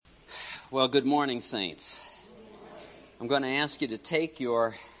Well, good morning, saints. I'm going to ask you to take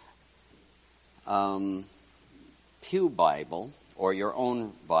your pew Bible or your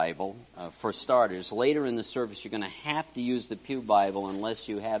own Bible for starters. Later in the service, you're going to have to use the pew Bible unless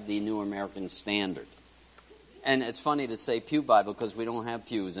you have the New American Standard. And it's funny to say pew Bible because we don't have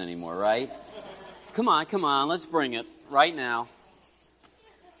pews anymore, right? Come on, let's bring it right now.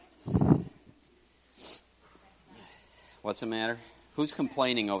 What's the matter? Who's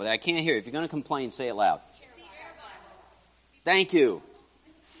complaining over there? I can't hear you. If you're going to complain, say it loud. Thank you.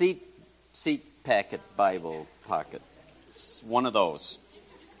 Seat packet Bible pocket. It's one of those.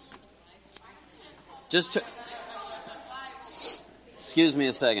 Excuse me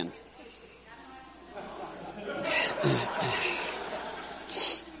a second.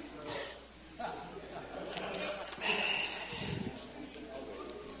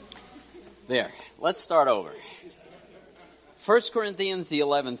 There. Let's start over. 1 Corinthians, the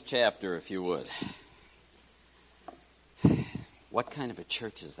 11th chapter, if you would. What kind of a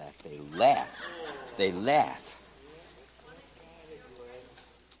church is that? They laugh.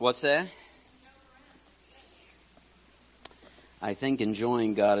 What's that? I think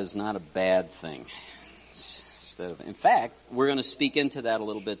enjoying God is not a bad thing. In fact, we're going to speak into that a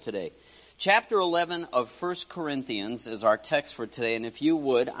little bit today. Chapter 11 of 1 Corinthians is our text for today, and if you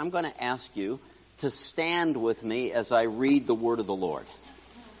would, I'm going to ask you to stand with me as I read the word of the Lord.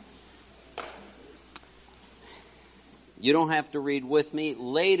 You don't have to read with me.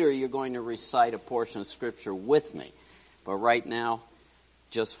 Later, you're going to recite a portion of Scripture with me. But right now,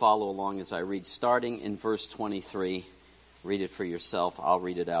 just follow along as I read, starting in verse 23. Read it for yourself. I'll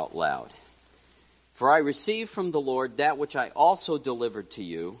read it out loud. For I received from the Lord that which I also delivered to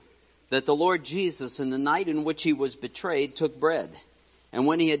you, that the Lord Jesus, in the night in which he was betrayed, took bread. And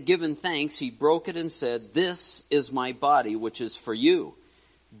when he had given thanks, he broke it and said, "This is my body, which is for you.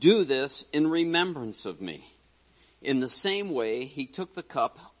 Do this in remembrance of me." In the same way, he took the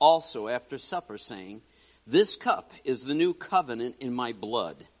cup also after supper, saying, "This cup is the new covenant in my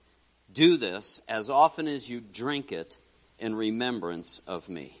blood. Do this as often as you drink it in remembrance of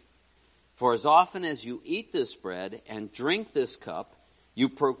me. For as often as you eat this bread and drink this cup, you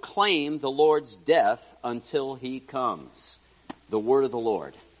proclaim the Lord's death until he comes." The word of the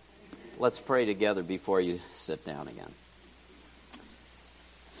Lord. Let's pray together before you sit down again.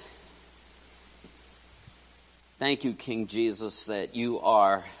 Thank you, King Jesus, that you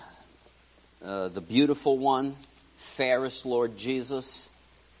are the beautiful one, fairest Lord Jesus,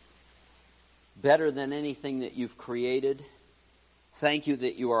 better than anything that you've created. Thank you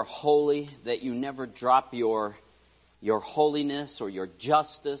that you are holy, that you never drop your holiness or your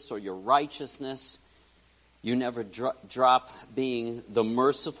justice or your righteousness. You never drop being the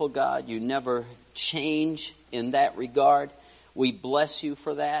merciful God. You never change in that regard. We bless you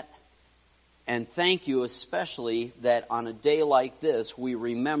for that. And thank you especially that on a day like this, we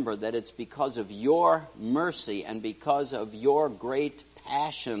remember that it's because of your mercy and because of your great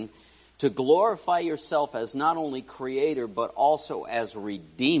passion to glorify yourself as not only creator but also as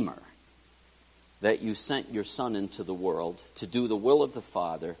redeemer, that you sent your Son into the world to do the will of the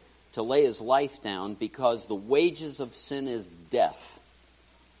Father, to lay his life down because the wages of sin is death.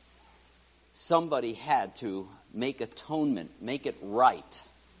 Somebody had to make atonement, make it right,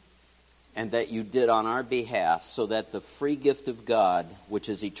 and that you did on our behalf so that the free gift of God, which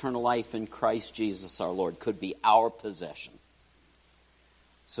is eternal life in Christ Jesus our Lord, could be our possession.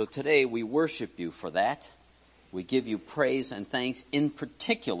 So today we worship you for that. We give you praise and thanks in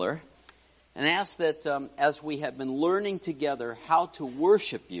particular, and ask that as we have been learning together how to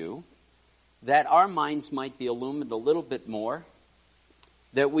worship you, that our minds might be illumined a little bit more,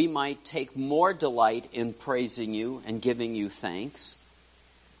 that we might take more delight in praising you and giving you thanks.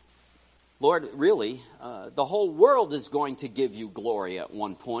 Lord, really, the whole world is going to give you glory at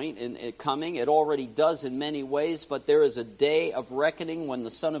one point in it coming. It already does in many ways, but there is a day of reckoning when the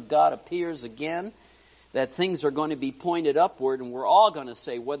Son of God appears again, that things are going to be pointed upward, and we're all going to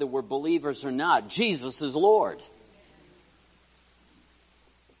say, whether we're believers or not, Jesus is Lord.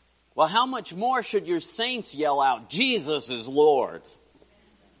 Well, how much more should your saints yell out, Jesus is Lord?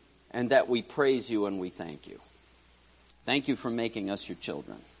 And that we praise you and we thank you. Thank you for making us your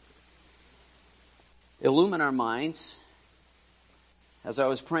children. Illumine our minds. As I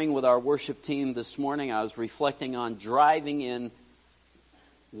was praying with our worship team this morning, I was reflecting on driving in,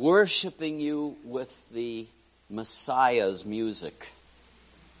 worshiping you with the Messiah's music.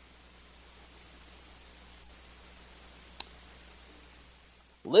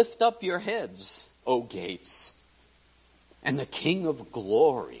 Lift up your heads, O gates, and the King of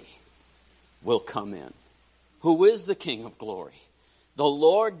glory will come in. Who is the King of glory? The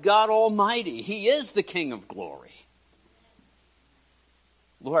Lord God Almighty, He is the King of glory.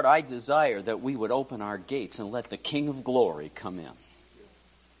 Lord, I desire that we would open our gates and let the King of glory come in.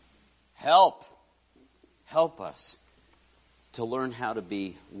 Help us to learn how to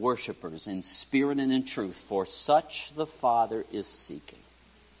be worshipers in spirit and in truth, for such the Father is seeking.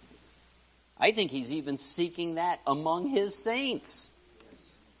 I think He's even seeking that among His saints.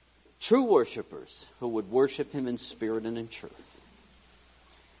 True worshipers who would worship Him in spirit and in truth.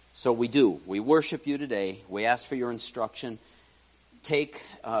 So we do. We worship You today. We ask for Your instruction. Take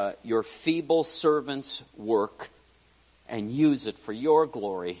Your feeble servant's work and use it for Your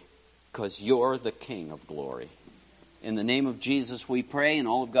glory, because You're the King of glory. In the name of Jesus we pray, and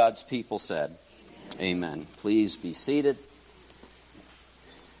all of God's people said, Amen. Please be seated.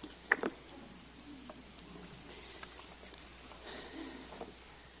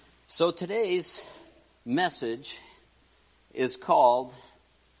 So today's message is called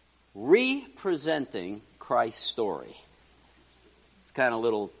Representing Christ's Story. It's kind of a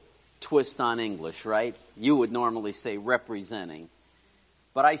little twist on English, right? You would normally say representing.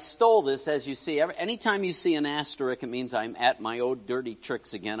 But I stole this, as you see. Anytime you see an asterisk, it means I'm at my old dirty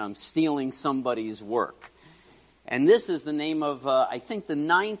tricks again. I'm stealing somebody's work. And this is the name of, I think, the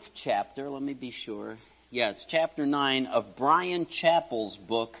 9th chapter. Let me be sure. Yeah, it's chapter 9 of Brian Chappell's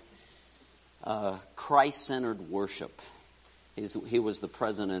book, Christ-Centered Worship. He was the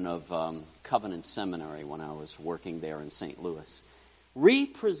president of Covenant Seminary when I was working there in St. Louis.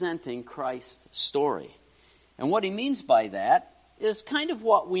 Representing Christ's story. And what he means by that is kind of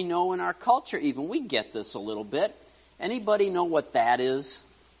what we know in our culture even. We get this a little bit. Anybody know what that is?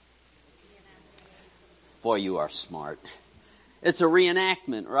 Boy, you are smart. It's a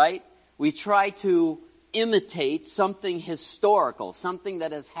reenactment, right? We try to imitate something historical, something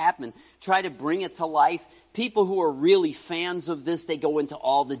that has happened, try to bring it to life. People who are really fans of this, they go into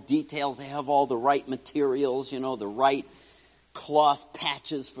all the details. They have all the right materials, the right cloth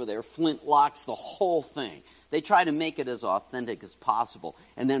patches for their flintlocks, the whole thing. They try to make it as authentic as possible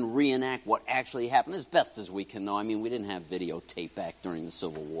and then reenact what actually happened as best as we can know. I mean, we didn't have videotape back during the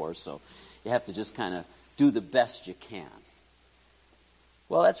Civil War, so you have to just kind of do the best you can.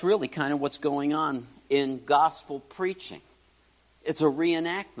 Well, that's really kind of what's going on in gospel preaching. It's a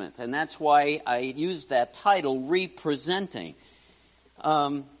reenactment, and that's why I used that title, Representing.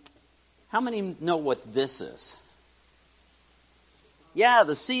 How many know what this is? Yeah,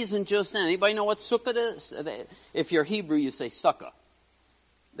 the season just ended. Anybody know what sukkah is? If you're Hebrew, you say sukkah.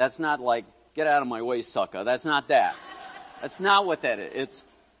 That's not like, get out of my way, sukkah. That's not that. That's not what that is. It's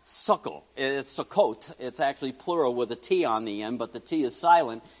sukkah. It's sukkot. It's actually plural with a T on the end, but the T is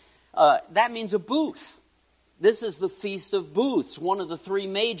silent. That means a booth. This is the Feast of Booths, one of the 3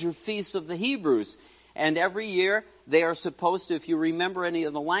 major feasts of the Hebrews. And every year, they are supposed to, if you remember any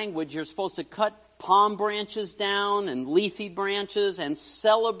of the language, you're supposed to cut palm branches down and leafy branches and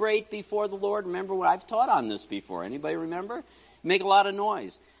celebrate before the Lord. Remember what I've taught on this before. Anybody remember? Make a lot of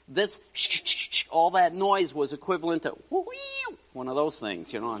noise. This, all that noise was equivalent to one of those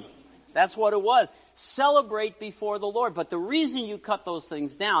things, That's what it was. Celebrate before the Lord. But the reason you cut those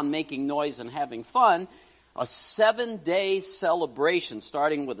things down, making noise and having fun, a 7-day celebration,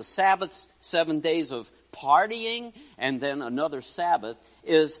 starting with the Sabbath, 7 days of partying, and then another Sabbath,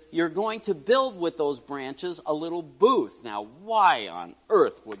 is you're going to build with those branches a little booth. Now, why on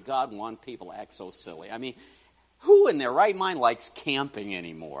earth would God want people to act so silly? I mean, who in their right mind likes camping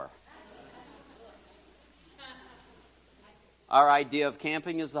anymore? Our idea of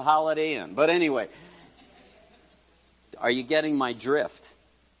camping is the Holiday Inn. But anyway, are you getting my drift?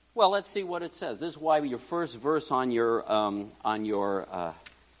 Well, let's see what it says. This is why your first verse on your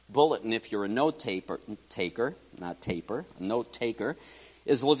bulletin, if you're a note taker,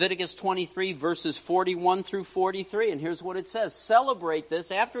 is Leviticus 23, verses 41 through 43. And here's what it says. Celebrate this.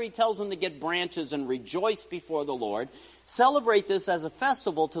 After he tells them to get branches and rejoice before the Lord, celebrate this as a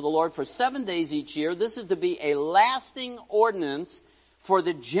festival to the Lord for 7 days each year. This is to be a lasting ordinance for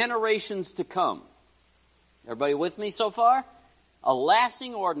the generations to come. Everybody with me so far? A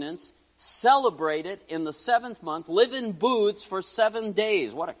lasting ordinance. Celebrate it in the 7th month. Live in booths for 7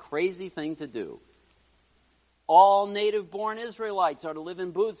 days. What a crazy thing to do. All native-born Israelites are to live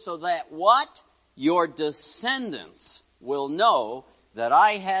in booths so that what? Your descendants will know that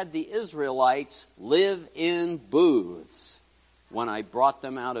I had the Israelites live in booths when I brought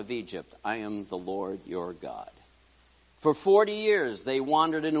them out of Egypt. I am the Lord your God. For 40 years they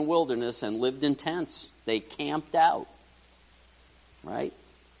wandered in the wilderness and lived in tents. They camped out. Right?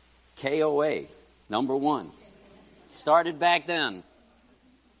 KOA, number 1. Started back then.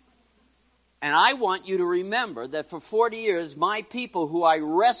 And I want you to remember that for 40 years, my people who I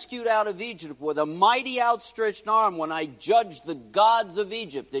rescued out of Egypt with a mighty outstretched arm when I judged the gods of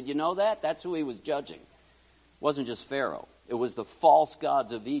Egypt. Did you know that? That's who he was judging. It wasn't just Pharaoh. It was the false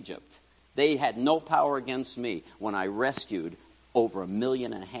gods of Egypt. They had no power against me when I rescued over 1.5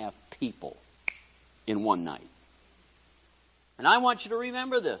 million people in one night. And I want you to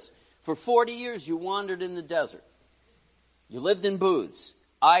remember this. For 40 years, you wandered in the desert. You lived in booths.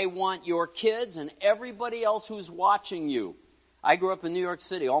 I want your kids and everybody else who's watching you. I grew up in New York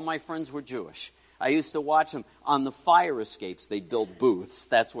City. All my friends were Jewish. I used to watch them on the fire escapes. They'd build booths.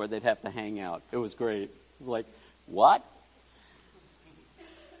 That's where they'd have to hang out. It was great. It was like, what?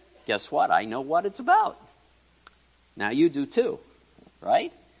 Guess what? I know what it's about. Now you do too,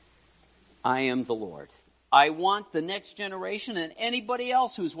 right? I am the Lord. I want the next generation and anybody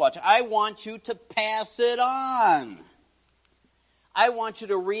else who's watching, I want you to pass it on. I want you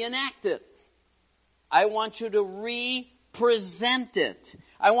to reenact it. I want you to represent it.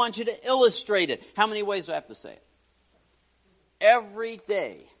 I want you to illustrate it. How many ways do I have to say it? Every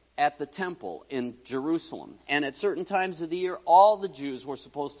day at the temple in Jerusalem, and at certain times of the year, all the Jews were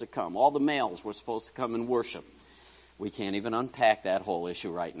supposed to come. All the males were supposed to come and worship. We can't even unpack that whole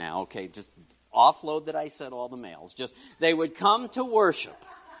issue right now. Okay, just offload that I said all the males. Just they would come to worship.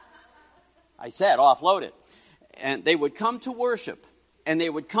 I said offload it. And they would come to worship, and they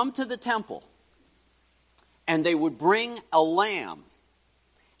would come to the temple, and they would bring a lamb,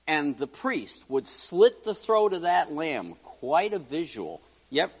 and the priest would slit the throat of that lamb. Quite a visual.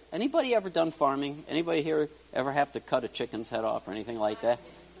 Yep. Anybody ever done farming? Anybody here ever have to cut a chicken's head off or anything like that?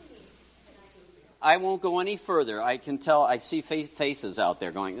 I won't go any further. I can tell, I see faces out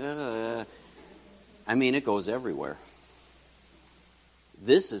there going, I mean, it goes everywhere.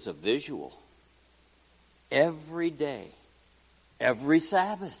 This is a visual. Every day, every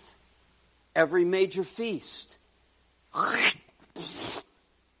Sabbath, every major feast.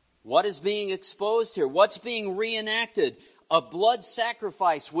 What is being exposed here? What's being reenacted? A blood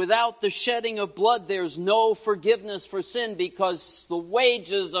sacrifice. Without the shedding of blood, there's no forgiveness for sin, because the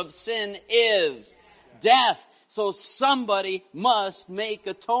wages of sin is death. So somebody must make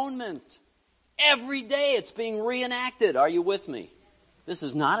atonement. Every day it's being reenacted. Are you with me? This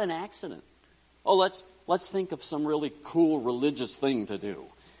is not an accident. Oh, let's think of some really cool religious thing to do.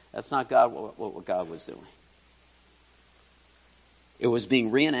 That's not what God was doing. It was being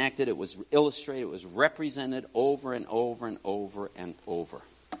reenacted, it was illustrated, it was represented over and over and over and over.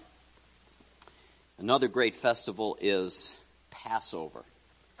 Another great festival is Passover.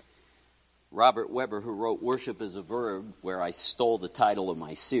 Robert Weber, who wrote Worship is a Verb, where I stole the title of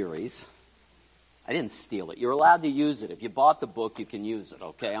my series. I didn't steal it. You're allowed to use it. If you bought the book, you can use it,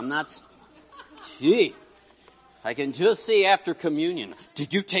 okay? I'm not... Gee, I can just see after communion.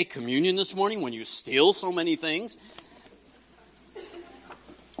 Did you take communion this morning when you steal so many things?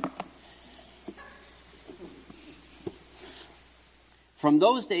 From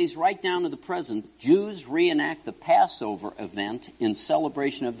those days right down to the present, Jews reenact the Passover event in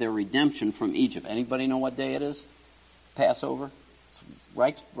celebration of their redemption from Egypt. Anybody know what day it is? Passover? It's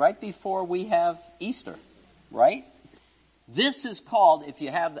right before we have Easter, right? This is called, if you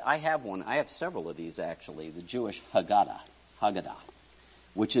have, I have one, I have several of these actually, the Jewish Haggadah,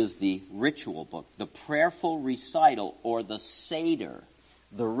 which is the ritual book, the prayerful recital, or the Seder,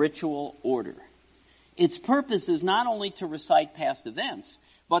 the ritual order. Its purpose is not only to recite past events,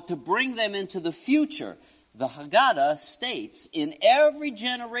 but to bring them into the future. The Haggadah states, in every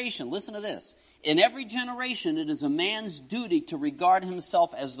generation, listen to this, in every generation it is a man's duty to regard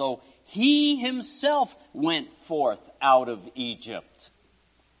himself as though he himself went forth out of Egypt.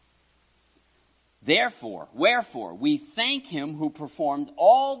 Wherefore, we thank him who performed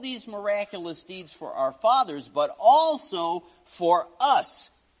all these miraculous deeds for our fathers, but also for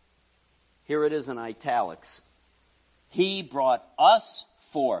us. Here it is in italics. He brought us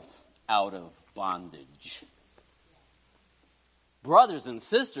forth out of bondage. Brothers and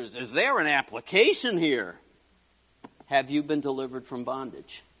sisters, is there an application here? Have you been delivered from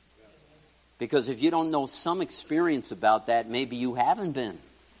bondage? Because if you don't know some experience about that, maybe you haven't been.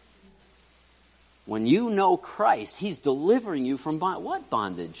 When you know Christ, He's delivering you from bondage. What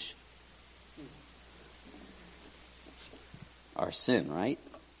bondage? Our sin, right?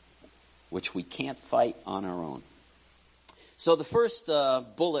 Which we can't fight on our own. So the first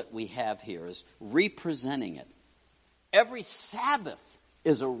bullet we have here is representing it. Every Sabbath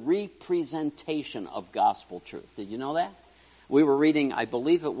is a representation of gospel truth. Did you know that? We were reading, I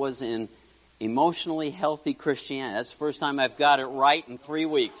believe it was in Emotionally Healthy Christianity. That's the first time I've got it right in 3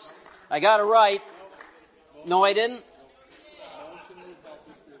 weeks. I got it right. No, I didn't?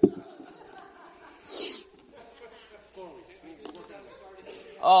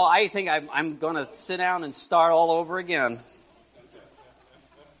 Oh, I think I'm going to sit down and start all over again.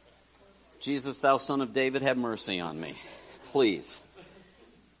 Jesus, thou son of David, have mercy on me. Please.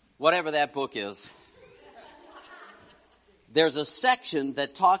 Whatever that book is. There's a section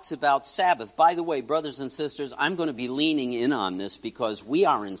that talks about Sabbath. By the way, brothers and sisters, I'm going to be leaning in on this because we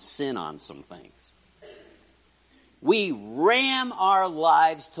are in sin on some things. We ram our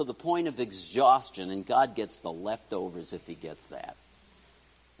lives to the point of exhaustion, and God gets the leftovers if he gets that.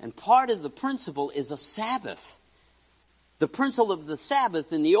 And part of the principle is a Sabbath. The principle of the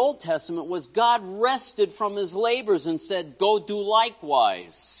Sabbath in the Old Testament was God rested from his labors and said, go do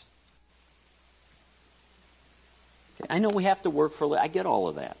likewise. I know we have to work for, I get all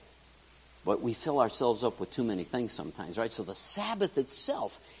of that. But we fill ourselves up with too many things sometimes, right? So the Sabbath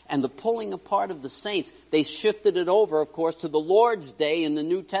itself and the pulling apart of the saints, they shifted it over, of course, to the Lord's Day in the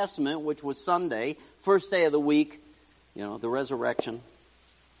New Testament, which was Sunday, first day of the week, the resurrection,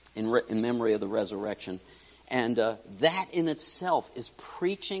 in memory of the resurrection. And that in itself is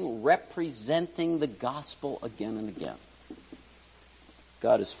preaching, representing the gospel again and again.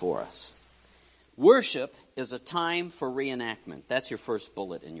 God is for us. Worship is a time for reenactment. That's your first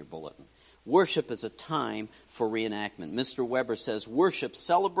bullet in your bulletin. Worship is a time for reenactment. Mr. Weber says, worship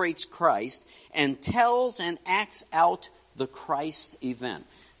celebrates Christ and tells and acts out the Christ event.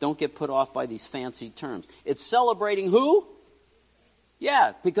 Don't get put off by these fancy terms. It's celebrating who?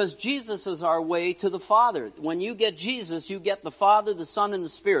 Yeah, because Jesus is our way to the Father. When you get Jesus, you get the Father, the Son, and the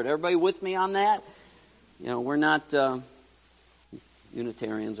Spirit. Everybody with me on that? We're not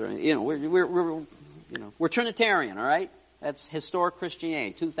Unitarians or anything. We're Trinitarian, all right? That's historic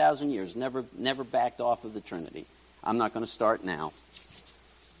Christianity, 2,000 years, never backed off of the Trinity. I'm not going to start now.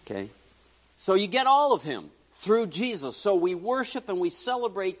 Okay? So you get all of him through Jesus. So we worship and we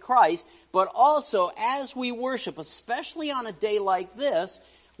celebrate Christ, but also as we worship, especially on a day like this,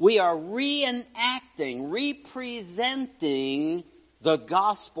 we are reenacting, representing the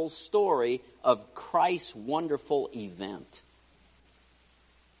gospel story of Christ's wonderful event.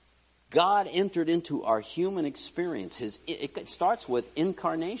 God entered into our human experience. It starts with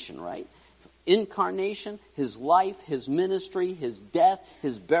incarnation, right? Incarnation, his life, his ministry, his death,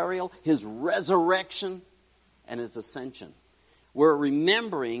 his burial, his resurrection, and his ascension. We're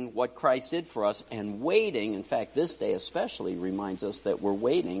remembering what Christ did for us and waiting. In fact, this day especially reminds us that we're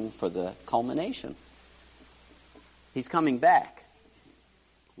waiting for the culmination. He's coming back.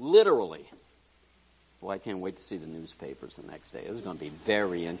 Literally. Boy, I can't wait to see the newspapers the next day. This is going to be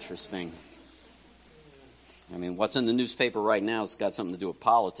very interesting. I mean, what's in the newspaper right now has got something to do with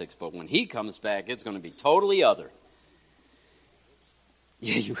politics, but when he comes back, it's going to be totally other.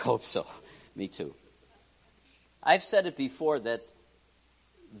 Yeah, you hope so. Me too. I've said it before that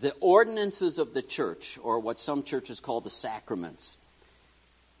the ordinances of the church, or what some churches call the sacraments,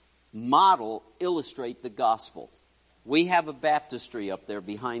 illustrate the gospel. We have a baptistry up there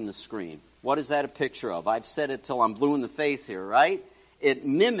behind the screen. What is that a picture of? I've said it till I'm blue in the face here, right? It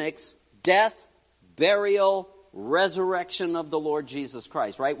mimics death, burial, resurrection of the Lord Jesus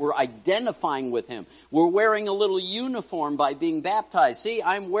Christ, right? We're identifying with him. We're wearing a little uniform by being baptized. See,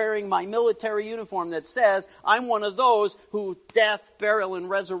 I'm wearing my military uniform that says I'm one of those who death, burial, and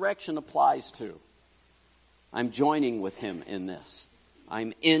resurrection applies to. I'm joining with him in this.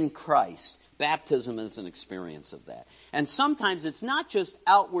 I'm in Christ. Baptism is an experience of that. And sometimes it's not just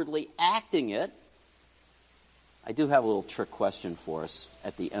outwardly acting it. I do have a little trick question for us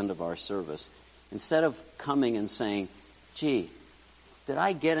at the end of our service. Instead of coming and saying, gee, did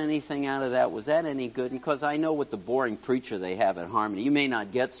I get anything out of that? Was that any good? Because I know with the boring preacher they have at Harmony, you may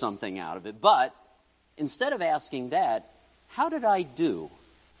not get something out of it. But instead of asking that, how did I do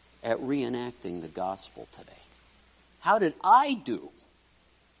at reenacting the gospel today? How did I do?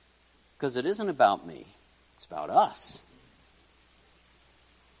 Because it isn't about me. It's about us.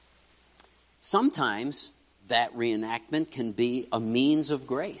 Sometimes that reenactment can be a means of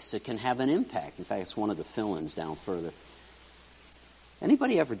grace. It can have an impact. In fact, it's one of the fill-ins down further.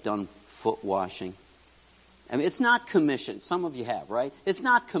 Anybody ever done foot washing? I mean, it's not commissioned. Some of you have, right? It's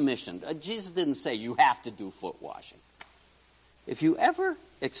not commissioned. Jesus didn't say you have to do foot washing. If you ever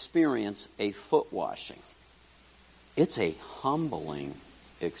experience a foot washing, it's a humbling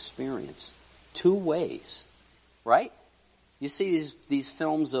experience. Two ways, right? You see these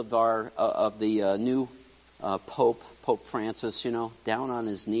films of the new Pope Francis, down on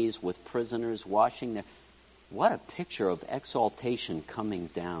his knees with prisoners washing their. What a picture of exaltation coming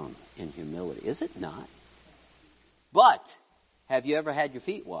down in humility, is it not? But have you ever had your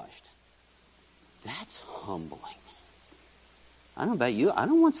feet washed? That's humbling. I don't know about you. I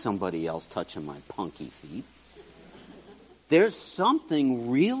don't want somebody else touching my punky feet. There's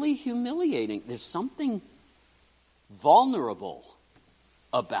something really humiliating. There's something vulnerable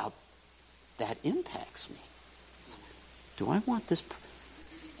about that impacts me. Do I want this?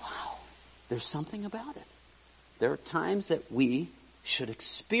 Wow. There's something about it. There are times that we should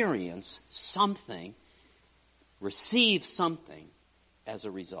experience something, receive something as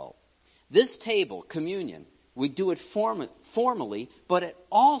a result. This table, communion, we do it formally, but it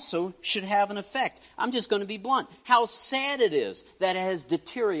also should have an effect. I'm just going to be blunt. How sad it is that it has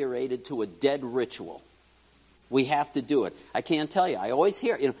deteriorated to a dead ritual. We have to do it. I can't tell you. I always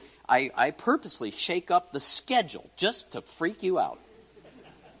hear, I purposely shake up the schedule just to freak you out.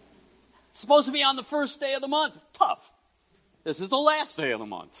 Supposed to be on the first day of the month. Tough. This is the last day of the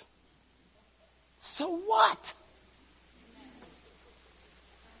month. So what?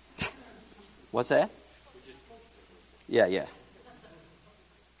 What's that? Yeah.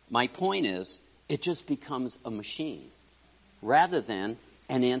 My point is, it just becomes a machine rather than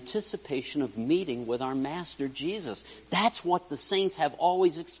an anticipation of meeting with our Master Jesus. That's what the saints have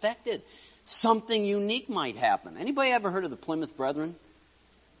always expected. Something unique might happen. Anybody ever heard of the Plymouth Brethren?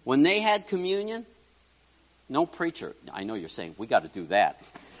 When they had communion, no preacher. I know you're saying, we got to do that.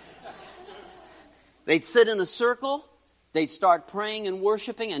 They'd sit in a circle. They'd start praying and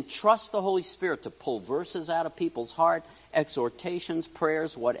worshiping and trust the Holy Spirit to pull verses out of people's heart, exhortations,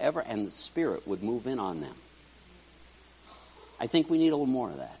 prayers, whatever, and the Spirit would move in on them. I think we need a little more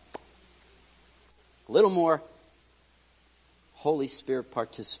of that. A little more Holy Spirit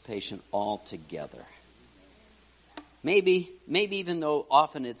participation altogether. Maybe even though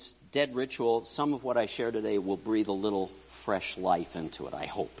often it's dead ritual, some of what I share today will breathe a little fresh life into it, I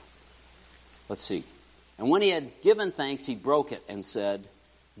hope. Let's see. And when he had given thanks, he broke it and said,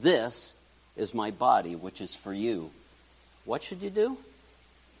 "This is my body, which is for you." What should you do?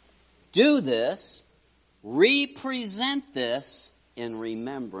 Do this, represent this in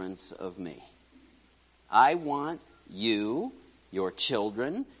remembrance of me. I want you, your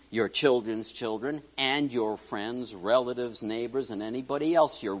children, your children's children, and your friends, relatives, neighbors, and anybody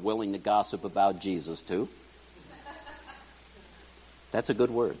else you're willing to gossip about Jesus to. That's a good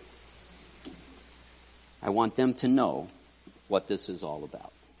word. I want them to know what this is all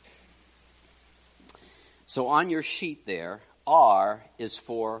about. So on your sheet there, R is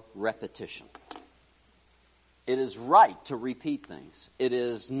for repetition. It is right to repeat things. It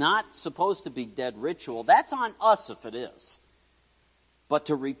is not supposed to be dead ritual. That's on us if it is. But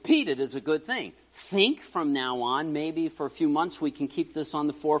to repeat it is a good thing. Think from now on, maybe for a few months we can keep this on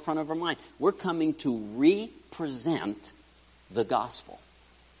the forefront of our mind. We're coming to represent the gospel.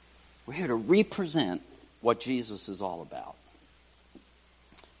 We're here to represent what Jesus is all about.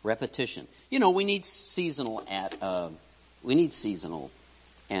 Repetition. You know, we need seasonal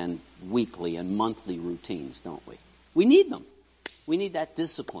and weekly and monthly routines, don't we? We need them. We need that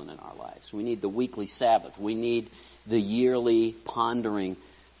discipline in our lives. We need the weekly Sabbath. We need the yearly pondering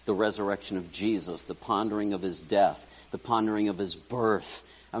the resurrection of Jesus, the pondering of his death, the pondering of his birth.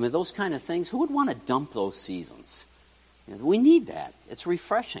 I mean, those kind of things. Who would want to dump those seasons? We need that. It's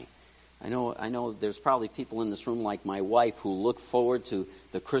refreshing. I know there's probably people in this room like my wife who look forward to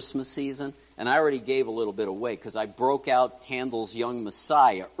the Christmas season, and I already gave a little bit away because I broke out Handel's Young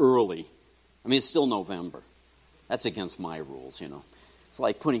Messiah early. I mean, it's still November. That's against my rules, you know. It's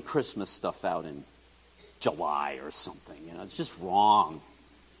like putting Christmas stuff out in July or something, you know. It's just wrong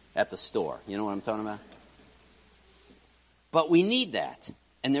at the store. You know what I'm talking about? But we need that,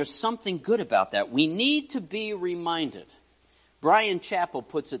 and there's something good about that. We need to be reminded. Brian Chappell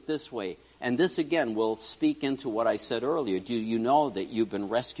puts it this way, and this again will speak into what I said earlier. Do you know that you've been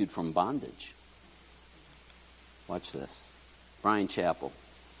rescued from bondage? Watch this. Brian Chappell.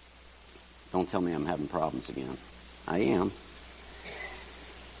 Don't tell me I'm having problems again. I am.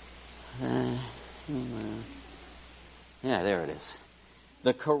 Yeah, there it is.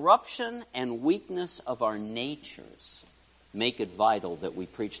 The corruption and weakness of our natures make it vital that we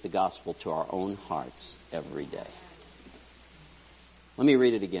preach the gospel to our own hearts every day. Let me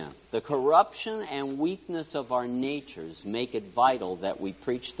read it again. The corruption and weakness of our natures make it vital that we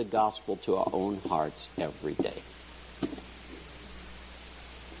preach the gospel to our own hearts every day.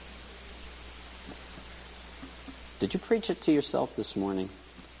 Did you preach it to yourself this morning?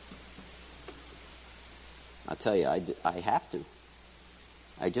 I'll tell you, I have to.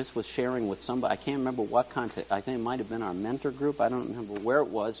 I just was sharing with somebody. I can't remember what context. I think it might have been our mentor group. I don't remember where it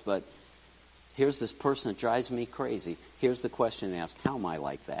was, but here's this person that drives me crazy. Here's the question asked: how am I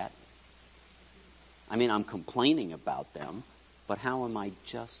like that? I mean, I'm complaining about them, but how am I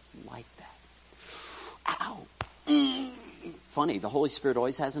just like that? Ow! Funny, the Holy Spirit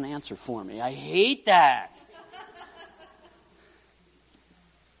always has an answer for me. I hate that.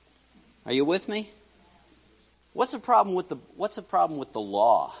 Are you with me? What's the problem with the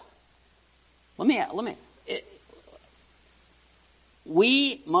law?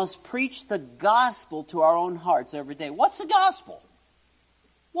 We must preach the gospel to our own hearts every day. What's the gospel?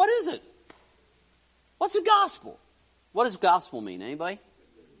 What is it? What's the gospel? What does gospel mean? Anybody?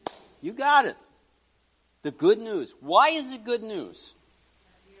 You got it. The good news. Why is it good news?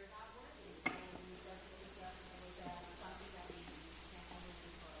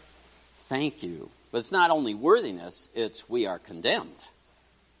 Thank you. But it's not only worthiness, it's we are condemned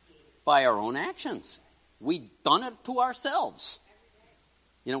by our own actions. We've done it to ourselves.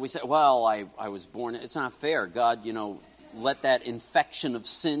 We say, well, I was born. It's not fair. God, let that infection of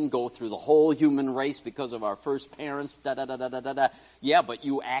sin go through the whole human race because of our first parents. Da-da-da-da-da-da. Yeah, but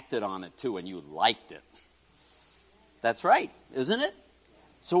you acted on it too, and you liked it. That's right, isn't it?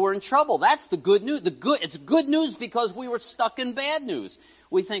 So we're in trouble. That's the good news. It's good news because we were stuck in bad news.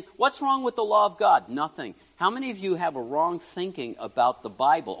 We think, what's wrong with the law of God? Nothing. How many of you have a wrong thinking about the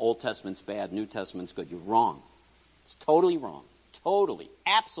Bible? Old Testament's bad, New Testament's good. You're wrong. It's totally wrong. Totally,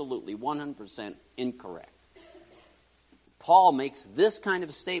 absolutely, 100% incorrect. Paul makes this kind of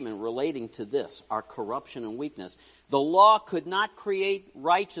a statement relating to this, our corruption and weakness. The law could not create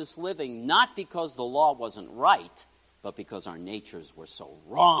righteous living, not because the law wasn't right, but because our natures were so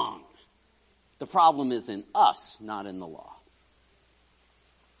wrong. The problem is in us, not in the law.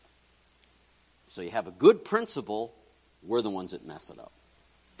 So you have a good principle, we're the ones that mess it up.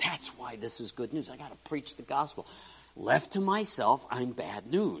 That's why this is good news. I got to preach the gospel. Left to myself, I'm bad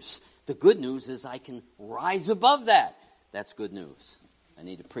news. The good news is I can rise above that. That's good news. I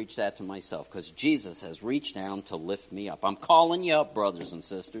need to preach that to myself because Jesus has reached down to lift me up. I'm calling you up, brothers and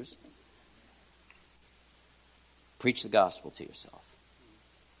sisters. Preach the gospel to yourself.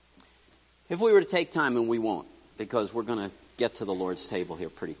 If we were to take time, and we won't, because we're going to get to the Lord's table here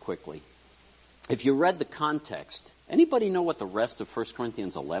pretty quickly. If you read the context, anybody know what the rest of 1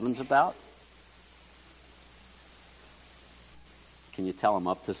 Corinthians 11 is about? Can you tell I'm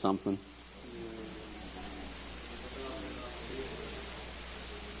up to something?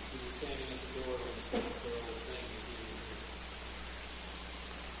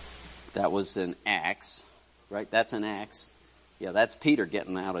 That was in Acts, right? That's in Acts. Yeah, that's Peter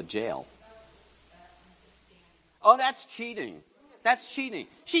getting out of jail. Oh, that's cheating. That's cheating.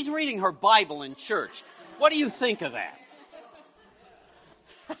 She's reading her Bible in church. What do you think of that?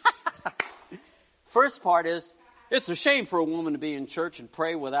 First part is, it's a shame for a woman to be in church and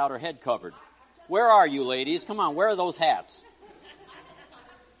pray without her head covered. Where are you, ladies? Come on, where are those hats?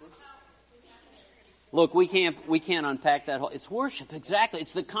 Look, we can't unpack that whole. It's worship, exactly.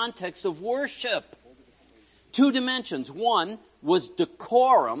 It's the context of worship. Two dimensions. One was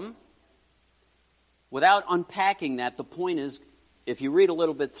decorum. Without unpacking that, the point is, if you read a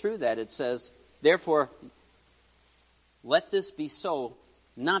little bit through that, it says, therefore, let this be so.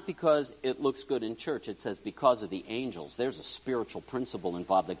 Not because it looks good in church. It says because of the angels. There's a spiritual principle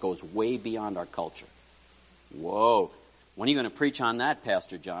involved that goes way beyond our culture. Whoa. When are you going to preach on that,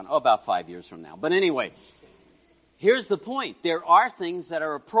 Pastor John? Oh, about 5 years from now. But anyway, here's the point. There are things that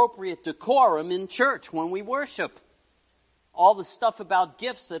are appropriate decorum in church when we worship. All the stuff about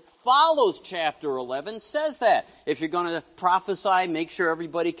gifts that follows chapter 11 says that. If you're going to prophesy, make sure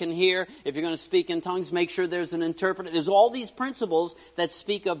everybody can hear. If you're going to speak in tongues, make sure there's an interpreter. There's all these principles that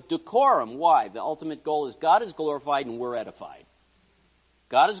speak of decorum. Why? The ultimate goal is God is glorified and we're edified.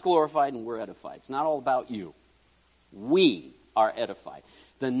 God is glorified and we're edified. It's not all about you. We are edified.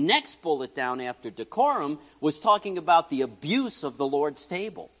 The next bullet down after decorum was talking about the abuse of the Lord's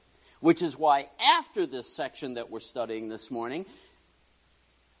table. Which is why after this section that we're studying this morning,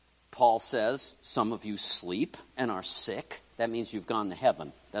 Paul says, some of you sleep and are sick. That means you've gone to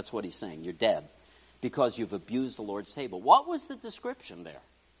heaven. That's what he's saying. You're dead because you've abused the Lord's table. What was the description there?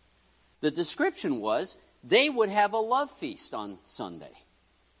 The description was they would have a love feast on Sunday.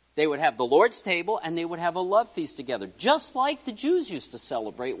 They would have the Lord's table and they would have a love feast together. Just like the Jews used to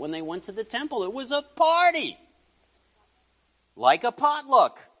celebrate when they went to the temple. It was a party. Like a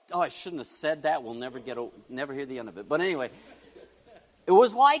potluck. Oh, I shouldn't have said that. We'll never hear the end of it. But anyway, it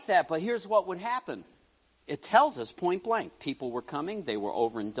was like that. But here's what would happen. It tells us point blank. People were coming. They were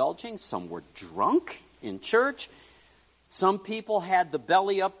overindulging. Some were drunk in church. Some people had the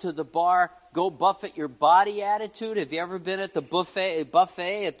belly up to the bar, go buffet your body attitude. Have you ever been at the buffet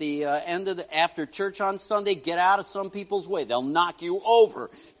at the end of after church on Sunday? Get out of some people's way. They'll knock you over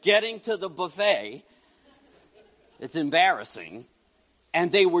getting to the buffet. It's embarrassing. And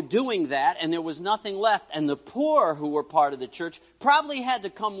they were doing that, and there was nothing left. And the poor who were part of the church probably had to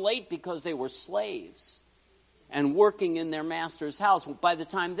come late because they were slaves. and working in their master's house. By the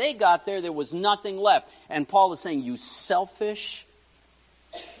time they got there, there was nothing left. And Paul is saying, you selfish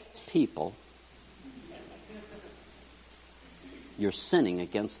people, you're sinning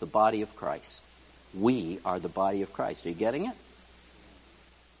against the body of Christ. We are the body of Christ. Are you getting it?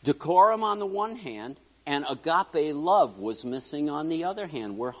 Decorum on the one hand, and agape love was missing on the other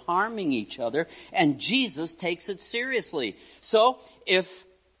hand. We're harming each other, and Jesus takes it seriously. So, if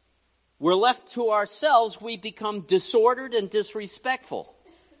we're left to ourselves, we become disordered and disrespectful.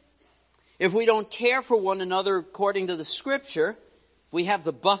 If we don't care for one another according to the Scripture, if we have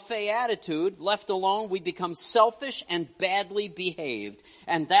the buffet attitude, left alone, we become selfish and badly behaved.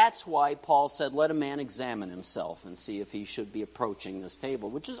 And that's why Paul said, let a man examine himself and see if he should be approaching this table,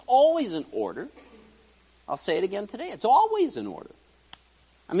 which is always in order. I'll say it again today. It's always in order.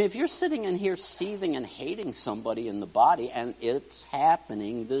 I mean, if you're sitting in here seething and hating somebody in the body, and it's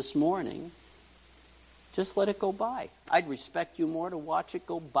happening this morning, just let it go by. I'd respect you more to watch it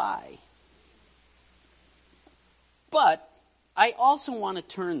go by. But I also want to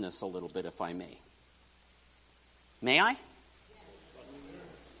turn this a little bit, if I may. May I?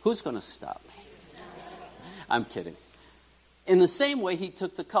 Who's going to stop me? I'm kidding. In the same way, he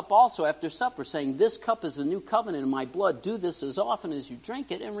took the cup also after supper, saying, this cup is the new covenant in my blood. Do this as often as you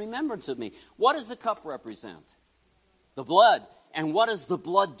drink it in remembrance of me. What does the cup represent? The blood. And what does the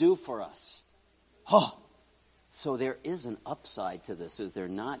blood do for us? Oh, so there is an upside to this, is there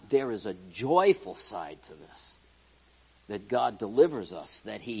not? There is a joyful side to this. That God delivers us,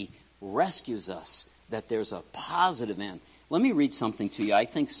 that he rescues us, that there's a positive end. Let me read something to you I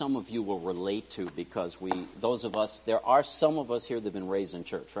think some of you will relate to, because there are some of us here that have been raised in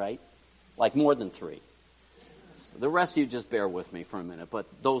church, right? Like more than 3. So the rest of you just bear with me for a minute, but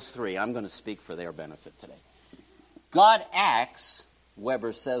those 3, I'm going to speak for their benefit today. God acts,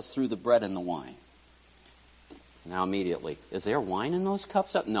 Weber says, through the bread and the wine. Now immediately, is there wine in those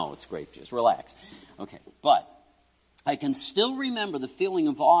cups? No, it's grape juice. Relax. Okay, but I can still remember the feeling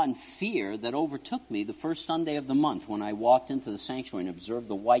of awe and fear that overtook me the first Sunday of the month when I walked into the sanctuary and observed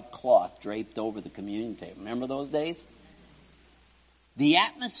the white cloth draped over the communion table. Remember those days? The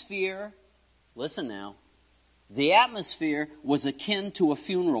atmosphere, listen now, the atmosphere was akin to a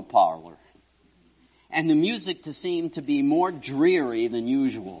funeral parlor, and the music seemed to be more dreary than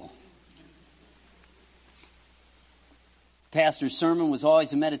usual. Pastor's sermon was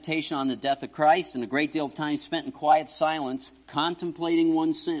always a meditation on the death of Christ and a great deal of time spent in quiet silence contemplating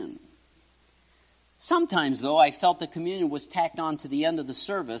one's sin. Sometimes, though, I felt that communion was tacked on to the end of the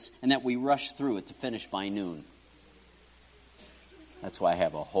service and that we rushed through it to finish by noon. That's why I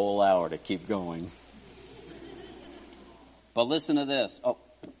have a whole hour to keep going. But listen to this. Oh,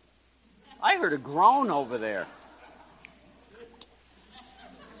 I heard a groan over there.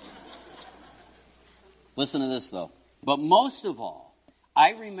 Listen to this, though. But most of all,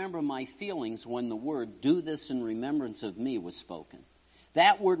 I remember my feelings when the word, do this in remembrance of me, was spoken.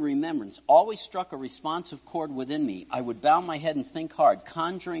 That word remembrance always struck a responsive chord within me. I would bow my head and think hard,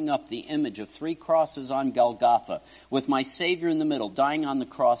 conjuring up the image of 3 crosses on Golgotha, with my Savior in the middle, dying on the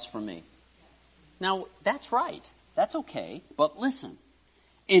cross for me. Now, that's right. That's okay. But listen.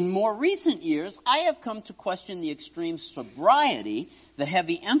 In more recent years, I have come to question the extreme sobriety, the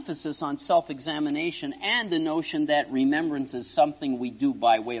heavy emphasis on self-examination, and the notion that remembrance is something we do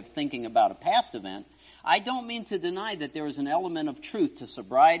by way of thinking about a past event. I don't mean to deny that there is an element of truth to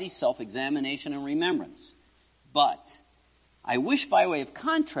sobriety, self-examination, and remembrance. But I wish by way of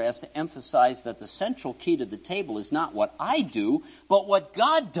contrast to emphasize that the central key to the table is not what I do, but what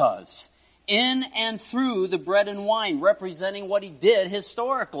God does in and through the bread and wine, representing what he did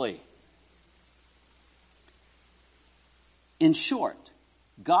historically. In short,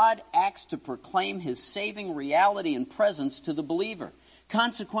 God acts to proclaim his saving reality and presence to the believer.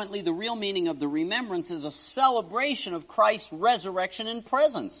 Consequently, the real meaning of the remembrance is a celebration of Christ's resurrection and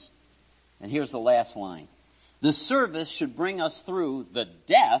presence. And here's the last line. The service should bring us through the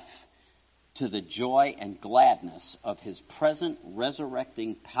death to the joy and gladness of his present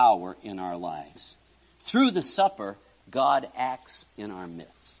resurrecting power in our lives. Through the supper, God acts in our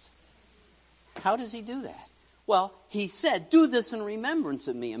midst. How does he do that? Well, he said, do this in remembrance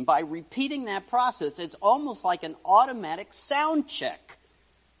of me. And by repeating that process, it's almost like an automatic sound check.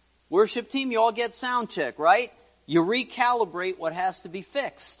 Worship team, you all get sound check, right? You recalibrate what has to be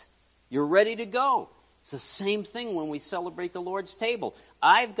fixed. You're ready to go. It's the same thing when we celebrate the Lord's table.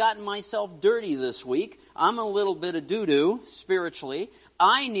 I've gotten myself dirty this week. I'm a little bit of doo-doo spiritually.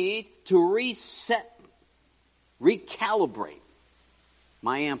 I need to recalibrate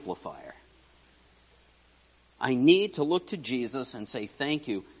my amplifier. I need to look to Jesus and say, thank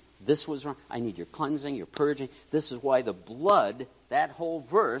you. This was wrong. I need your cleansing, your purging. This is why the blood, that whole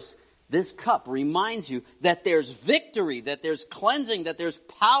verse, this cup reminds you that there's victory, that there's cleansing, that there's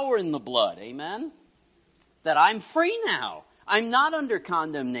power in the blood. Amen? That I'm free now. I'm not under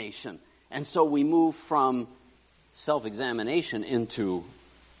condemnation. And so we move from self-examination into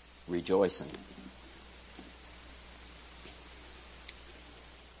rejoicing.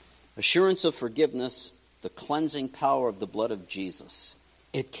 Assurance of forgiveness, the cleansing power of the blood of Jesus.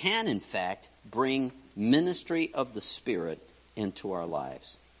 It can, in fact, bring ministry of the Spirit into our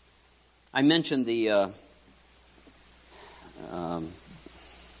lives. I mentioned I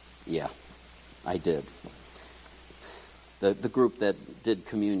did. The group that did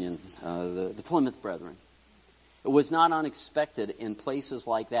communion, the Plymouth Brethren. It was not unexpected in places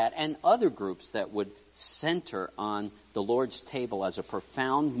like that and other groups that would center on the Lord's table as a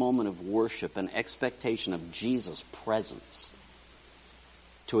profound moment of worship and expectation of Jesus' presence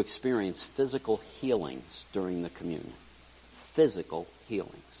to experience physical healings during the communion. Physical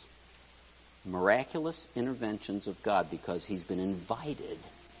healings. Miraculous interventions of God because He's been invited.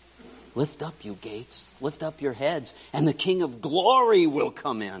 Lift up, you gates, lift up your heads, and the King of glory will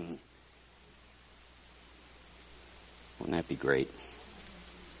come in. Wouldn't that be great?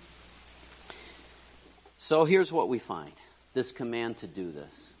 So here's what we find. This command to do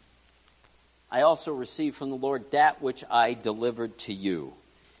this. I also received from the Lord that which I delivered to you.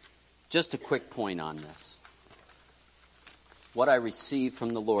 Just a quick point on this. What I received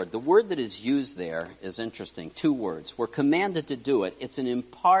from the Lord. The word that is used there is interesting. 2 words. We're commanded to do it. It's an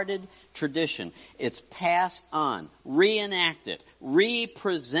imparted tradition. It's passed on, reenacted,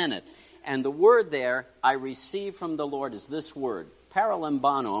 represented. And the word there, I received from the Lord, is this word,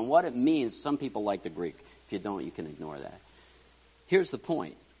 paralambano. And what it means, some people like the Greek. If you don't, you can ignore that. Here's the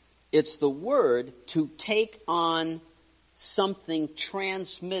point. It's the word to take on something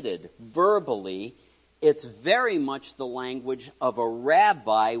transmitted verbally. It's very much the language of a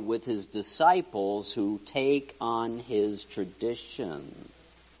rabbi with his disciples who take on his tradition.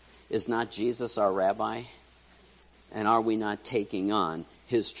 Is not Jesus our rabbi? And are we not taking on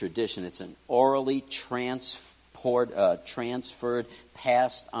his tradition? It's an orally transferred,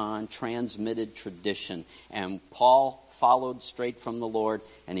 passed on, transmitted tradition. And Paul followed straight from the Lord,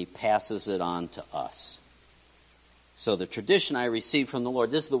 and he passes it on to us. So the tradition I received from the Lord,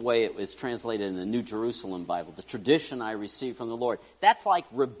 this is the way it was translated in the New Jerusalem Bible. The tradition I received from the Lord. That's like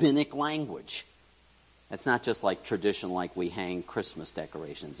rabbinic language. It's not just like tradition like we hang Christmas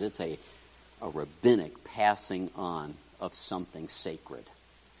decorations. It's a rabbinic passing on of something sacred.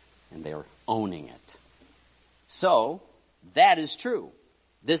 And they're owning it. So, that is true.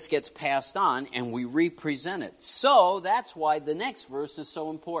 This gets passed on and we represent it. So, that's why the next verse is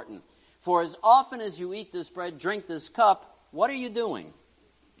so important. For as often as you eat this bread, drink this cup, what are you doing?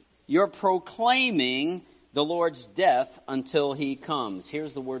 You're proclaiming the Lord's death until He comes.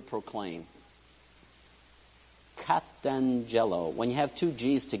 Here's the word proclaim. Katangelo. When you have 2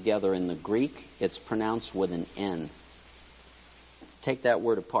 G's together in the Greek, it's pronounced with an N. Take that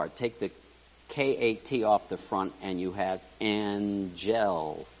word apart. Take the K-A-T off the front and you have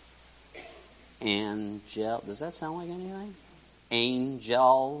angel. Angel. Does that sound like anything?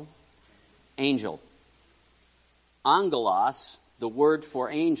 Angel. Angel. Angelos, the word for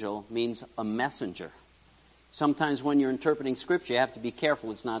angel, means a messenger. Sometimes when you're interpreting Scripture, you have to be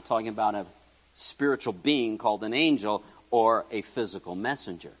careful. It's not talking about a spiritual being called an angel or a physical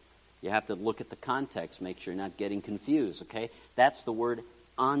messenger. You have to look at the context, make sure you're not getting confused, okay? That's the word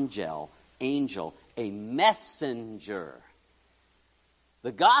angel, angel, a messenger.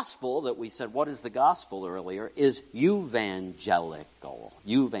 The gospel that we said, what is the gospel earlier, is evangelical,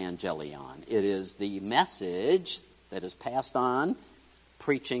 evangelion. It is the message that is passed on,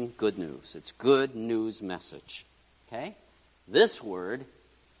 preaching good news. It's good news message, okay? This word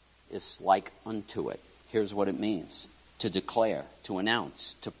is like unto it. Here's what it means. To declare, to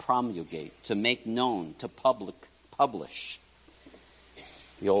announce, to promulgate, to make known, to publish.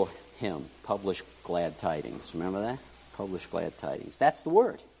 The old hymn, publish glad tidings. Remember that? Publish glad tidings. That's the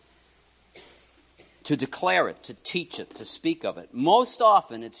word. To declare it, to teach it, to speak of it. Most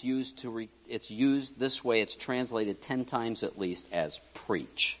often it's used this way. It's translated 10 times at least as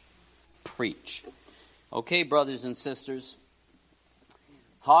preach. Preach. Okay, brothers and sisters.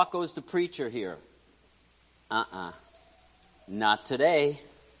 Hawco's the preacher here. Not today.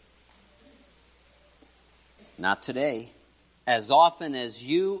 Not today. As often as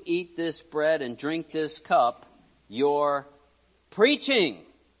you eat this bread and drink this cup, you're preaching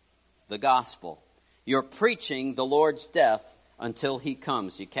the gospel. You're preaching the Lord's death until He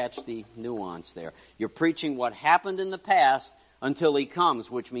comes. You catch the nuance there. You're preaching what happened in the past until he comes,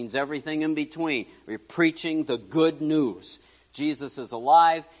 which means everything in between. We're preaching the good news. Jesus is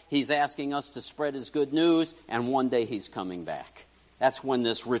alive. He's asking us to spread his good news, and one day he's coming back. That's when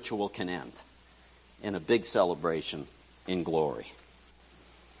this ritual can end, in a big celebration in glory.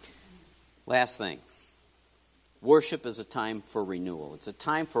 Last thing. Worship is a time for renewal. It's a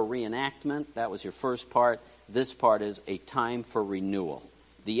time for reenactment. That was your first part. This part is a time for renewal.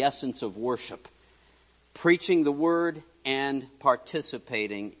 The essence of worship. Preaching the word and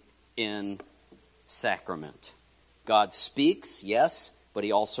participating in sacrament. God speaks, yes, but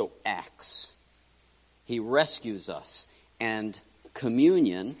he also acts. He rescues us. And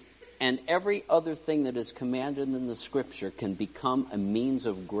communion and every other thing that is commanded in the Scripture can become a means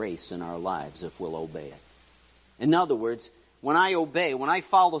of grace in our lives if we'll obey it. In other words, when I obey, when I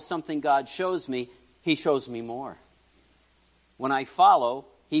follow something God shows me, he shows me more. When I follow,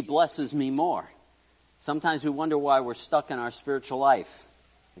 he blesses me more. Sometimes we wonder why we're stuck in our spiritual life.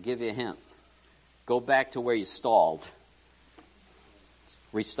 I'll give you a hint. Go back to where you stalled.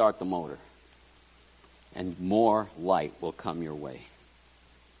 Restart the motor. And more light will come your way.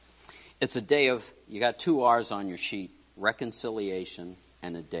 It's a day of, you got 2 R's on your sheet, reconciliation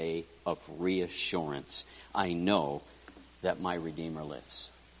and a day of reassurance. I know that my Redeemer lives.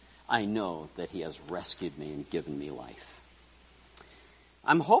 I know that he has rescued me and given me life.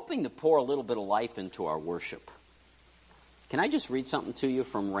 I'm hoping to pour a little bit of life into our worship. Can I just read something to you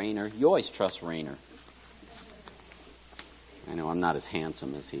from Rayner? You always trust Rayner. I know I'm not as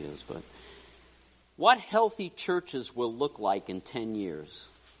handsome as he is, but what healthy churches will look like in 10 years?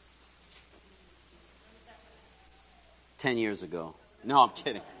 10 years ago. No, I'm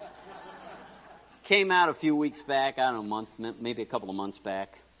kidding. Came out a few weeks back, I don't know, a month, maybe a couple of months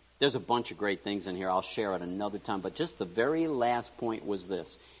back. There's a bunch of great things in here. I'll share it another time. But just the very last point was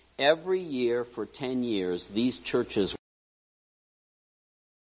this. Every year for 10 years, these churches